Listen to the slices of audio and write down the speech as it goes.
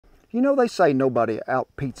You know, they say nobody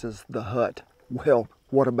out-pizzas the hut. Well,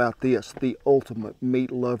 what about this? The ultimate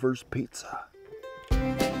meat lover's pizza.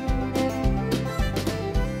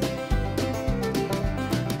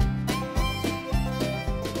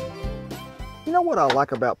 You know what I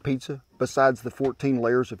like about pizza, besides the 14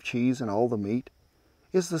 layers of cheese and all the meat?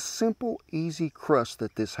 Is the simple, easy crust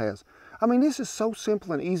that this has. I mean, this is so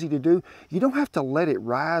simple and easy to do. You don't have to let it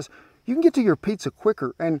rise. You can get to your pizza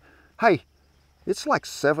quicker. And hey, it's like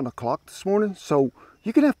 7 o'clock this morning, so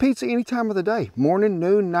you can have pizza any time of the day. Morning,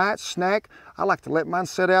 noon, night, snack. I like to let mine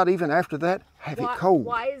set out even after that, have it cold.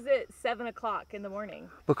 Why is it 7 o'clock in the morning?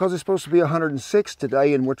 Because it's supposed to be 106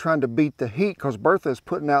 today, and we're trying to beat the heat because Bertha is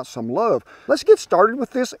putting out some love. Let's get started with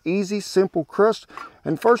this easy, simple crust.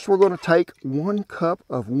 And first we're going to take 1 cup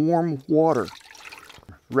of warm water.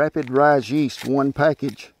 Rapid rise yeast, 1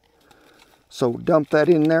 package. So dump that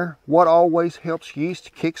in there. What always helps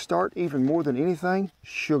yeast kickstart even more than anything?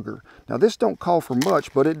 Sugar. Now this don't call for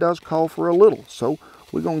much, but it does call for a little. So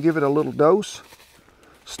we're going to give it a little dose.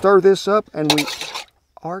 Stir this up, and we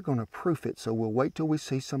are going to proof it. So we'll wait till we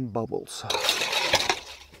see some bubbles.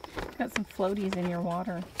 Got some floaties in your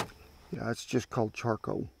water. Yeah, it's just called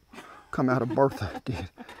charcoal. Come out of Bertha did.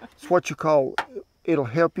 It's what you call, it'll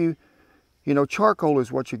help you. You know, charcoal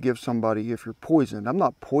is what you give somebody if you're poisoned. I'm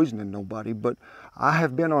not poisoning nobody, but I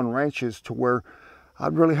have been on ranches to where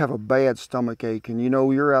I'd really have a bad stomach ache. And you know,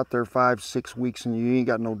 you're out there 5-6 weeks and you ain't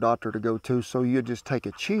got no doctor to go to. So you just take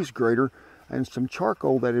a cheese grater and some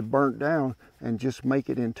charcoal that had burnt down and just make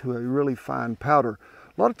it into a really fine powder.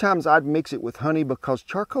 A lot of times I'd mix it with honey because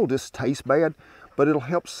charcoal just tastes bad, but it'll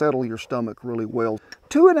help settle your stomach really well.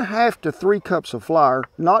 2.5 to 3 cups of flour,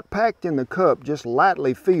 not packed in the cup, just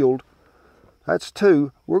lightly filled. That's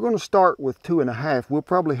 2. We're going to start with 2.5. We'll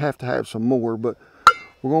probably have to have some more, but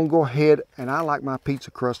we're going to go ahead, and I like my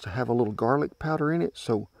pizza crust to have a little garlic powder in it,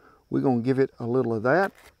 so we're going to give it a little of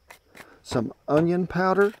that. Some onion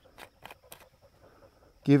powder.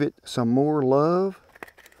 Give it some more love.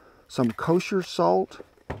 Some kosher salt.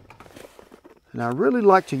 And I really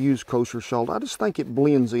like to use kosher salt. I just think it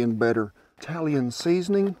blends in better. Italian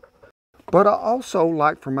seasoning. But I also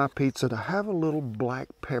like for my pizza to have a little black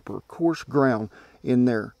pepper, coarse ground, in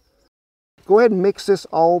there. Go ahead and mix this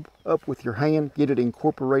all up with your hand. Get it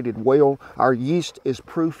incorporated well. Our yeast is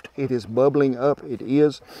proofed. It is bubbling up. It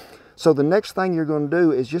is. So the next thing you're going to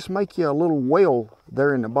do is just make you a little well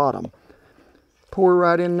there in the bottom. Pour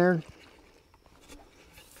right in there.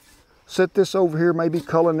 Set this over here. Maybe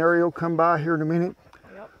Culinary will come by here in a minute.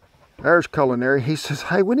 Yep. There's Culinary. He says,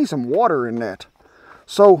 hey, we need some water in that.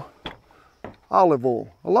 So olive oil.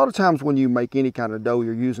 A lot of times when you make any kind of dough,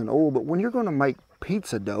 you're using oil, but when you're going to make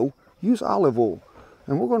pizza dough, use olive oil.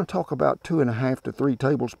 And we're going to talk about 2.5 to 3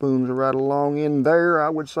 tablespoons right along in there. I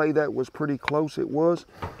would say that was pretty close. It was.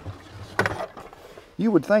 You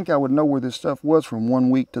would think I would know where this stuff was from one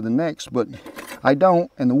week to the next, but I don't.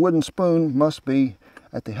 And the wooden spoon must be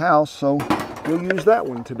at the house, so we'll use that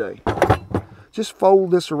one today. Just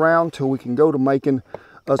fold this around till we can go to making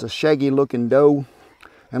us a shaggy looking dough.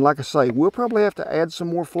 And like I say, we'll probably have to add some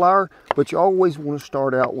more flour, but you always want to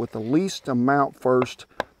start out with the least amount first.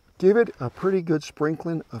 Give it a pretty good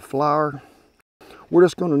sprinkling of flour. We're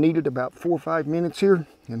just going to knead it about 4 or 5 minutes here,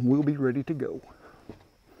 and we'll be ready to go.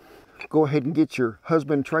 Go ahead and get your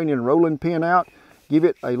husband training rolling pin out. Give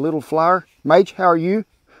it a little flour. Mage, how are you?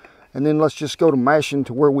 And then let's just go to mashing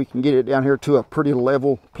to where we can get it down here to a pretty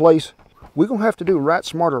level place. We're going to have to do right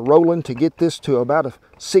smarter rolling to get this to about a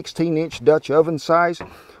 16-inch Dutch oven size.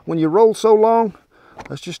 When you roll so long,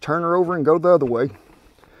 let's just turn her over and go the other way.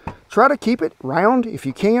 Try to keep it round if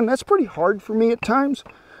you can. That's pretty hard for me at times.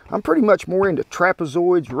 I'm pretty much more into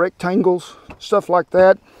trapezoids, rectangles, stuff like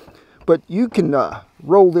that. But you can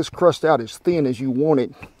roll this crust out as thin as you want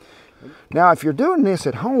it. Now, if you're doing this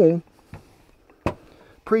at home,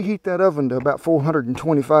 preheat that oven to about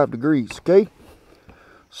 425 degrees, okay?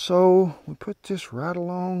 So we put this right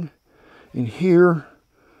along in here.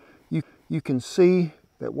 You can see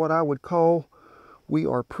that what I would call, we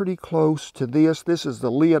are pretty close to this. This is the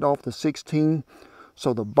lid off the 16.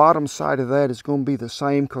 So the bottom side of that is going to be the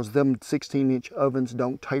same because them 16-inch ovens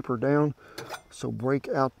don't taper down. So break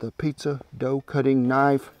out the pizza dough cutting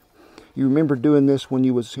knife. You remember doing this when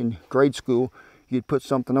you was in grade school. You'd put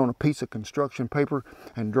something on a piece of construction paper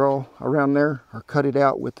and draw around there or cut it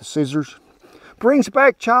out with the scissors. Brings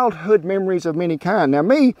back childhood memories of many kind. Now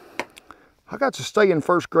me, I got to stay in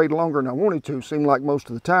first grade longer than I wanted to, seemed like most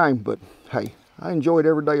of the time, but hey, I enjoyed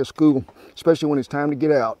every day of school, especially when it's time to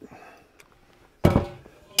get out.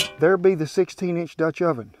 There be the 16-inch Dutch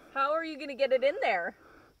oven. How are you going to get it in there?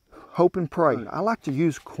 Hope and pray. I like to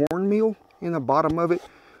use cornmeal in the bottom of it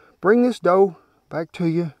bring this dough back to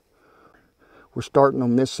you. We're starting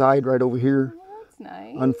on this side right over here. Oh, that's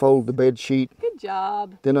nice. Unfold the bed sheet. Good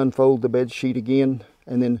job. Then unfold the bed sheet again,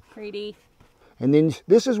 and then Pretty. And then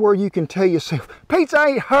this is where you can tell yourself,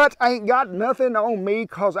 Pizza Hut ain't got nothing on me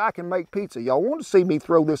because I can make pizza. Y'all want to see me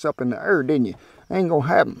throw this up in the air, didn't you? Ain't gonna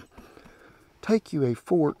happen. Take you a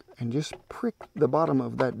fork and just prick the bottom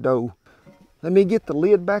of that dough. Let me get the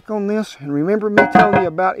lid back on this. And remember me telling you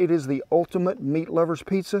about it is the ultimate meat lover's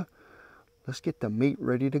pizza? Let's get the meat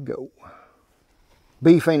ready to go.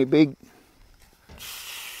 Beef, ain't it big?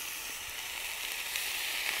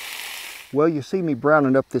 Well, you see me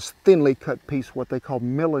browning up this thinly cut piece, what they call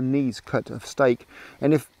Milanese cut of steak.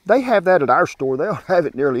 And if they have that at our store, they'll have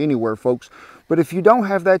it nearly anywhere, folks. But if you don't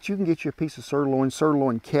have that, you can get you a piece of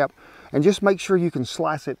sirloin cap, and just make sure you can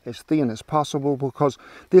slice it as thin as possible, because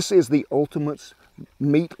this is the ultimate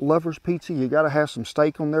meat lover's pizza. You got to have some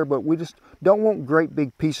steak on there, but we just don't want great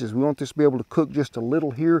big pieces. We want this to be able to cook just a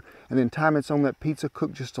little here, and then time it's on that pizza,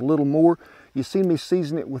 cook just a little more. You see me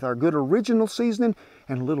season it with our good original seasoning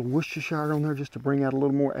and a little Worcestershire on there just to bring out a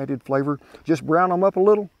little more added flavor. Just brown them up a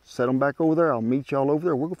little, set them back over there. I'll meet y'all over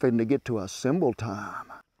there. We're going to get to assemble time.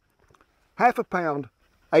 Half a pound,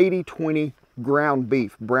 80/20 ground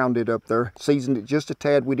beef, browned it up there, seasoned it just a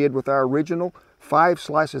tad. We did with our original. 5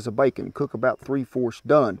 slices of bacon, cook about 3/4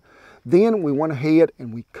 done. Then we went ahead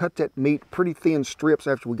and we cut that meat pretty thin strips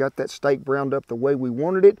after we got that steak browned up the way we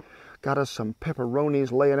wanted it. Got us some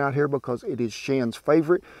pepperonis laying out here because it is Shan's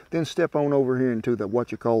favorite. Then step on over here into the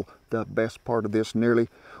what you call the best part of this nearly.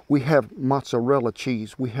 We have mozzarella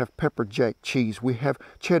cheese, we have pepper jack cheese, we have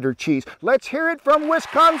cheddar cheese. Let's hear it from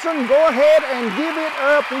Wisconsin. Go ahead and give it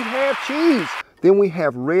up. We have cheese. Then we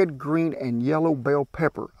have red, green, and yellow bell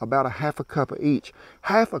pepper, about a half a cup of each.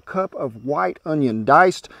 Half a cup of white onion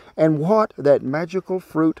diced, and what? That magical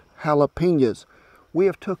fruit, jalapenos. We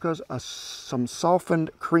have took us some softened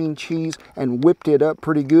cream cheese and whipped it up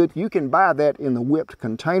pretty good. You can buy that in the whipped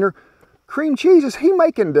container. Cream cheese, is he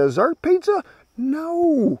making dessert pizza?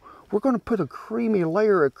 No, we're going to put a creamy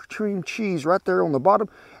layer of cream cheese right there on the bottom,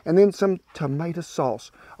 and then some tomato sauce.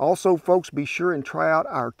 Also, folks, be sure and try out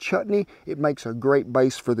our chutney. It makes a great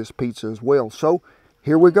base for this pizza as well. So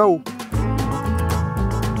here we go.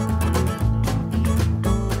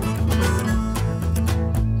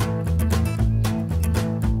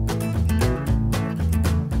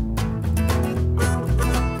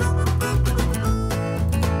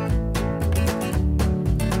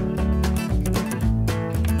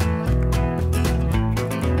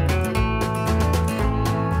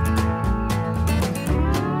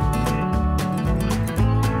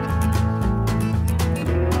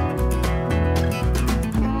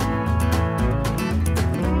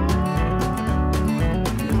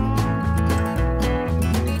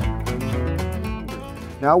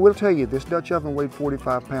 Now I will tell you, this Dutch oven weighed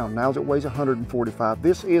 45 pounds. Now it weighs 145.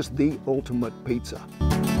 This is the ultimate pizza.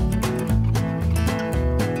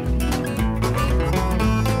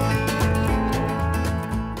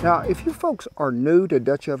 Now, if you folks are new to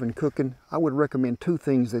Dutch oven cooking, I would recommend 2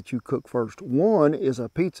 things that you cook first. One is a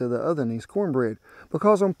pizza, the other is cornbread.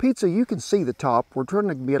 Because on pizza, you can see the top. We're trying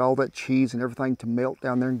to get all that cheese and everything to melt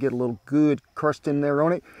down there and get a little good crust in there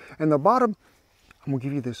on it. And the bottom, I'm gonna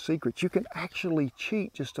give you this secret. You can actually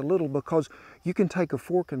cheat just a little, because you can take a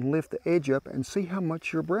fork and lift the edge up and see how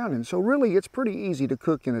much you're browning. So really, it's pretty easy to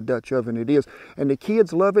cook in a Dutch oven, it is. And the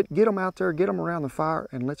kids love it. Get them out there, get them around the fire,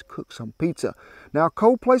 and let's cook some pizza. Now,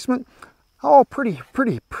 cold placement, oh,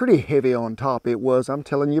 pretty heavy on top it was, I'm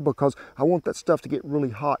telling you, because I want that stuff to get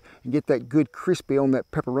really hot and get that good crispy on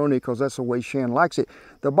that pepperoni, because that's the way Shan likes it.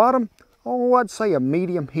 The bottom, oh, I'd say a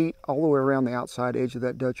medium heat all the way around the outside edge of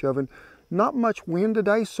that Dutch oven. Not much wind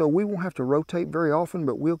today, so we won't have to rotate very often,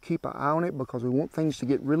 but we'll keep an eye on it because we want things to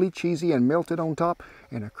get really cheesy and melted on top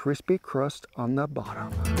and a crispy crust on the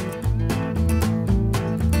bottom.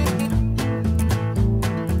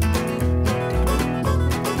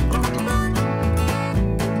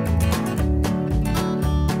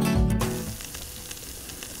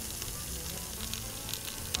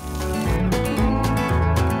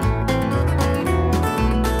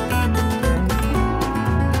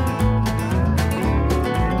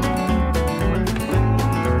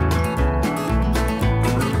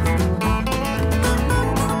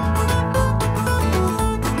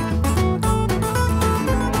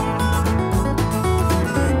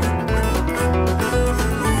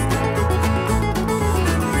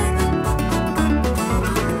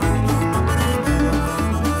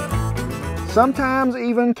 Sometimes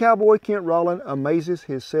even Cowboy Kent Rollins amazes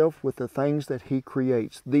himself with the things that he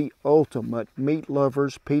creates. The ultimate meat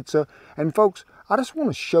lover's pizza. And folks, I just want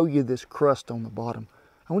to show you this crust on the bottom.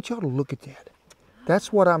 I want y'all to look at that.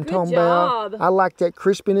 That's what I'm talking job. about. I like that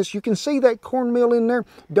crispiness. You can see that cornmeal in there.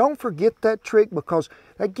 Don't forget that trick because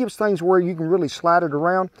that gives things where you can really slide it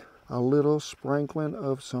around. A little sprinkling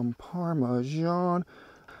of some Parmesan.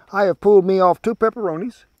 I have pulled me off 2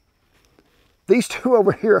 pepperonis. These 2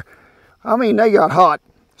 over here, I mean, they got hot.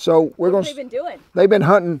 So we're going to... What have they been doing? They've been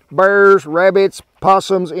hunting bears, rabbits,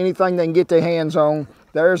 possums, anything they can get their hands on.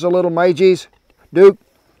 There's a little Mages. Duke,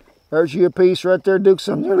 there's you a piece right there, Duke.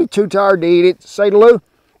 I'm nearly too tired to eat it. Say to Lou,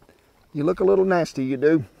 you look a little nasty, you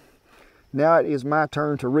do. Now it is my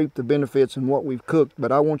turn to reap the benefits in what we've cooked,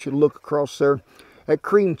 but I want you to look across there. That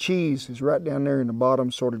cream cheese is right down there in the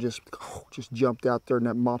bottom, sort of just jumped out there, and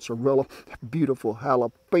that mozzarella, that beautiful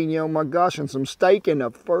jalapeno, my gosh, and some steak in the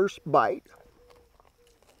first bite.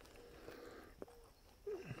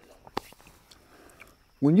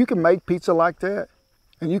 When you can make pizza like that,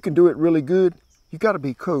 and you can do it really good, you gotta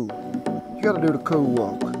be cool. You gotta do the cool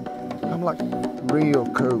walk. I'm like real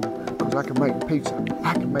cool, because I can make pizza.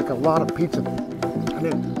 I can make a lot of pizza. And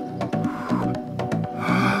then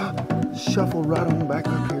shuffle right on back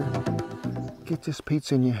up here. Get this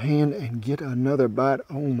pizza in your hand and get another bite.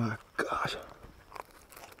 Oh my gosh.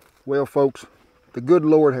 Well, folks, the good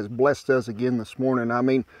Lord has blessed us again this morning. I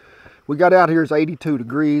mean, we got out here, it's 82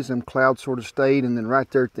 degrees, and clouds sort of stayed, and then right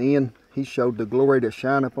there at the end, he showed the glory to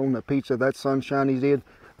shine up on the pizza. That sunshine he did.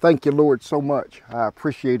 Thank you, Lord, so much. I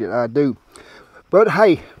appreciate it, I do. But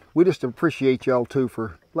hey, we just appreciate y'all too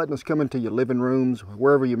for letting us come into your living rooms,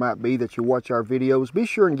 wherever you might be that you watch our videos. Be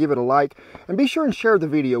sure and give it a like, and be sure and share the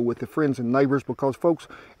video with the friends and neighbors, because folks,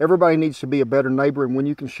 everybody needs to be a better neighbor, and when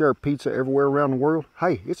you can share pizza everywhere around the world,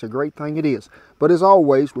 hey, it's a great thing it is. But as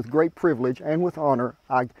always, with great privilege and with honor,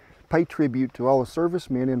 I pay tribute to all the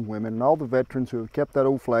servicemen and women and all the veterans who have kept that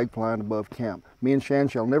old flag flying above camp. Me and Shan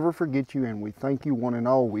shall never forget you, and we thank you one and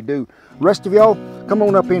all we do. Rest of y'all, come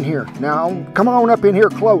on up in here. Now, come on up in here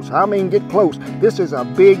close. I mean, get close. This is a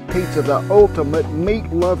big pizza, the ultimate meat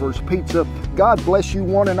lovers pizza. God bless you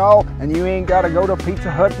one and all, and you ain't got to go to Pizza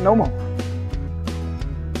Hut no more.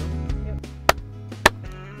 Yep.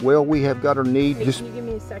 Well, we have got our need. Hey, can you give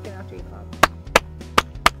me a second after you clap?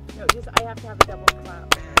 No, I have to have a double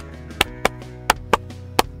clap.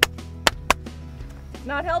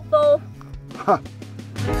 Not helpful. Huh.